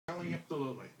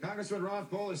Absolutely. Congressman Ron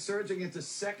Paul is surging into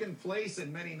second place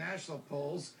in many national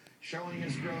polls, showing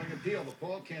his growing appeal. The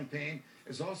Paul campaign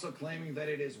is also claiming that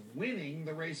it is winning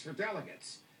the race for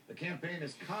delegates. The campaign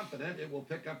is confident it will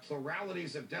pick up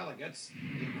pluralities of delegates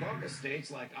in caucus states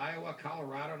like Iowa,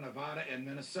 Colorado, Nevada, and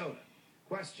Minnesota.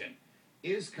 Question: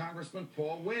 is Congressman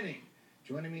Paul winning?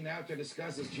 Joining me now to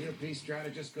discuss is GOP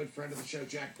strategist, good friend of the show,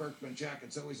 Jack Berkman. Jack,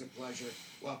 it's always a pleasure.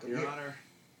 Welcome. Your Honor,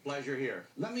 pleasure here.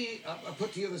 Let me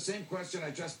put to you the same question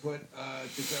I just put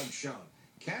to Doug Schoen.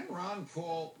 Can Ron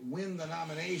Paul win the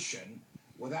nomination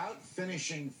without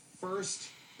finishing first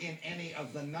in any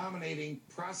of the nominating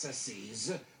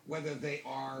processes, whether they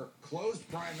are closed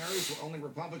primaries where only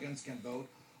Republicans can vote,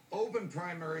 open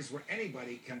primaries where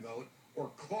anybody can vote, or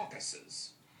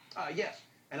caucuses? Yes.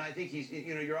 And I think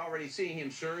you're already seeing him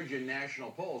surge in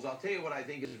national polls. I'll tell you what I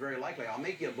think is very likely. I'll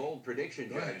make you a bold prediction,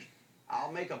 Judge. Right.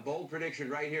 I'll make a bold prediction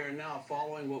right here and now,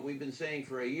 following what we've been saying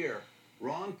for a year.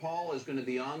 Ron Paul is going to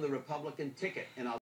be on the Republican ticket, and I'll